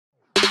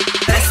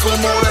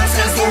Esomore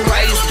cenzura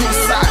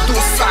izdusa,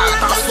 dusa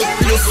Tasu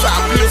pljusa,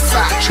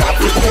 pljusa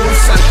Čapi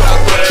pulsa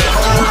dobre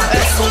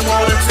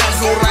Esomore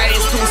cenzura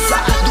izdusa,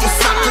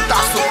 dusa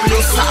Tasu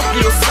pljusa,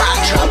 pljusa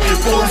Čapi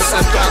pulsa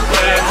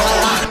dobre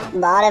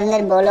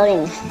Բարևներ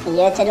բոլորին,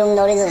 եթերում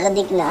նորից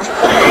Xdikն է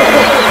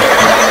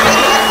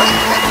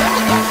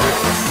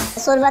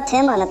Այսօրվա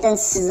թեման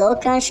այտենց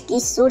Zoqanch,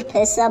 կիսուր,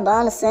 Pesa,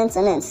 բան, սենց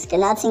ընենց,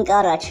 գնացինք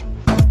առաջ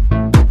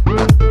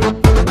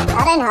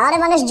Արեն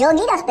հարևանս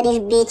ջոգիր ախպեր իր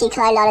բիթի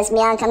քայլ արես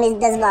մի անգամից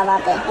դզվավ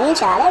ապե, ինչ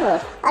արև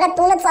որ, արա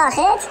տունը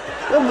ծախեց,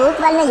 ու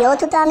բուկվալնը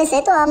 7 ամիս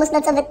հետո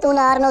ամուսնացավ էտ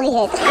տունը Արնողի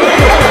հետ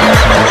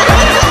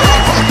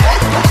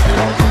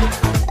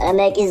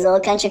Մեկի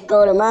Zoqanch-ը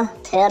կորում է,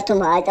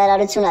 թերթում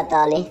հայտարարություն է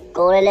տալի,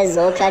 կորել է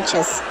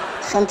Zoqanch-ս,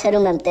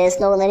 խնդրում եմ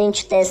տեսնողներին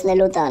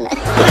չտեսնելու տանը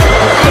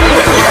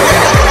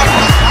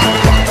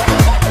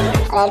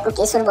Արա երկու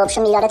կիսուր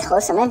ոբշում իրար հետ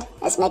խոսում են,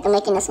 ես մեկը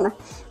մեկին ասում է,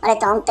 արա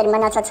տան տեր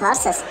մնացած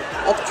հարսս,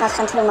 էդքա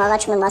խնդրում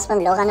աղաչում եմ ասում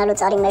եմ լողանալու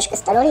ծարի մեջ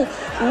կստարորի,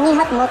 մի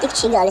հատ մոտիկ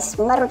չի գալիս,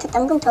 հիմա ռութը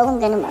տնգում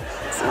թողում գնում է,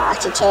 ասում է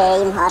աղջի չէ,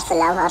 իմ հարսը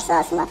լավ հարսը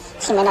ասում է,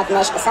 խիմենակ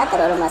մեջ կսա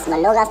տրորում ասում է,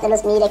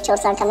 լողացնելուց մի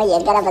 3-4 անգամ է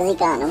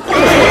երկարավզիկը անում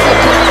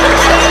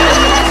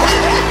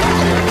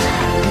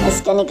Ես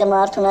կնիկը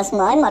մարդուն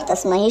ասում է, այ մարդ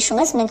ասում է, հիշում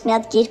ես մենք մի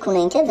հատ գիրք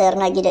ունենք է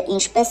վերնագիրը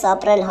ինչպես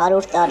ապրել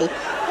 100 տարի,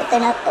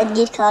 այդ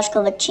գիրքը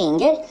աշկովը չի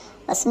ինգել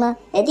Ասում է,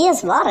 էդի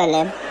ես վառել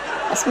եմ,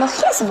 ասում է,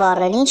 խես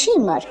վառել, ինչի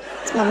հիմար,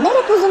 ասում է, մեր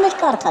էդ ուզում էր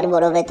կարդար,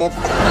 որովհետև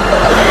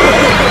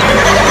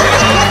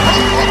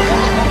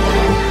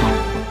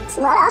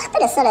Ասում է,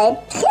 ախպերը սարա,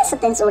 խեսը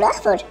տենց ուրախ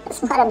որ,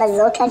 ասում է, բա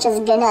Zoqanch-ս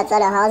գնաց,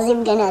 արա հազիվ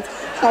գնաց,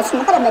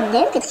 ասում է, բա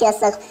դեմքդ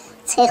խիասախ,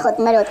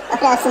 ցեխոտ մրոտ,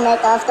 արա ասում է,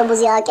 այդ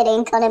ավտոբուզի ակերը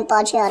ինքան եմ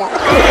պաչի արա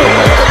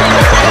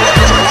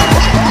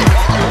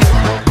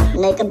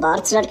Մեկը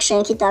բարձրարկ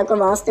շենքի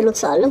տակով անցնելուց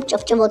ալում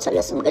ճվճվոց էլ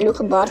ասում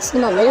գլուխը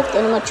բարձնում է վերև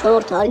տենում է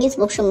 4-րդ հարգից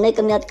ոբշում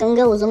մեկը մի հատ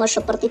կնգա ուզում է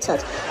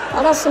շպրտիցած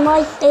Արա ասում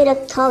այ տերը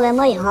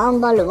թավեմ այ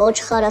համբալ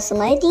ոչխար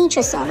ասում է էդ ինչ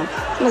ես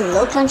անում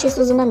Zoqanch-ից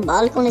ուզում եմ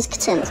բալկոնից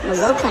գցեմ ասում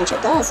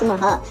Zoqanch-ը դա ասում է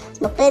հա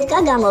ասում պետք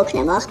է գամ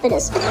օգնեմ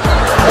ախպերս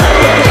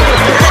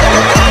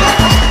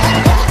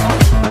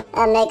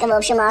Մեկը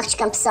ոբշում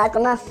աղջկան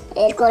պսակում է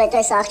երկու օր հետո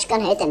այս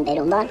աղջկան հետ են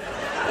բերում բան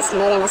Ես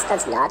մեր են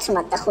աստած լացում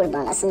է տխուր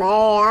բան, ասում է,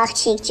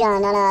 աղջիկ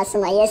ջան, արա,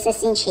 ասում է, ես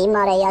ես ինչ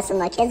հիմար էի, ասում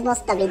է, քեզ ոնց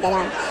տվի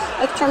դրան,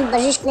 այդքան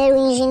բժիշկներ ու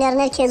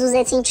ինժեներներ քեզ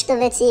ուզեցին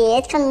չտվեցի,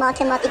 այդքան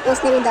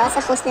մաթեմատիկոսներ ու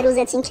դասախոսներ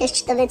ուզեցին քեզ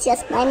չտվեցի,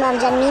 ասում այ մամ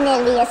ջան, մի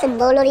ներվի, ես այդ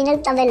բոլորին էլ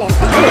տվել եմ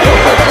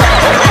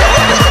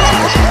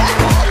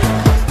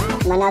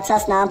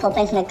Մնացածն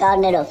ամփոփենք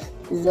նկարներով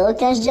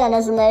Zoqanch ջան,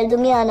 ասում է, դու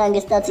մի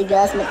անհանգստացի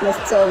գաս մտնես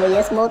ծովը,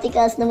 ես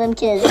մոտիկացնում եմ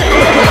քեզ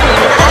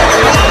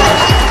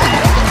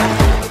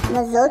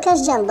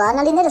Zoqanch ջան,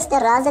 բանալիները ստե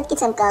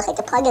ռազետքից եմ կախ,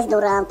 կփագես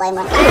դուրը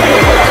անպայման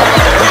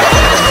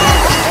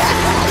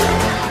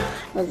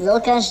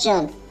Zoqanch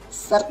ջան,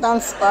 սրտան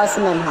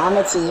սպասում եմ,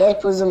 համեցի,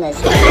 երբ ուզում ես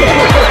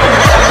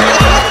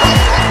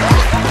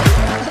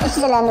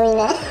Շելա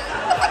նույն է,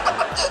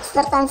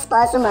 սրտան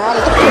սպասում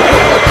արի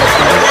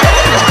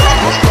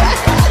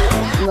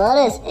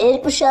Մարես,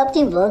 երկու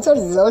շապտին ոնց որ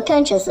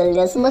Zoqanch-ս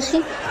էլ ասում է խի,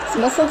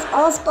 ասում ասենց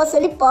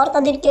անսպասելի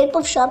պարտադիր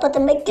կերպով շապատը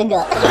մեկ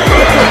կգա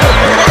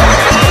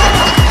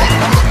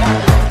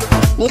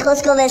Մի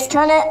խոսքով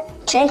այսքանը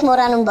չենք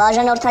մոռանում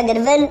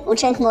բաժանորդագրվել ու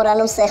չենք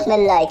մոռանում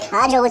սեղմել լայք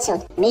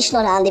Հաջողություն, մի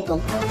շնորհ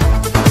հանդիպում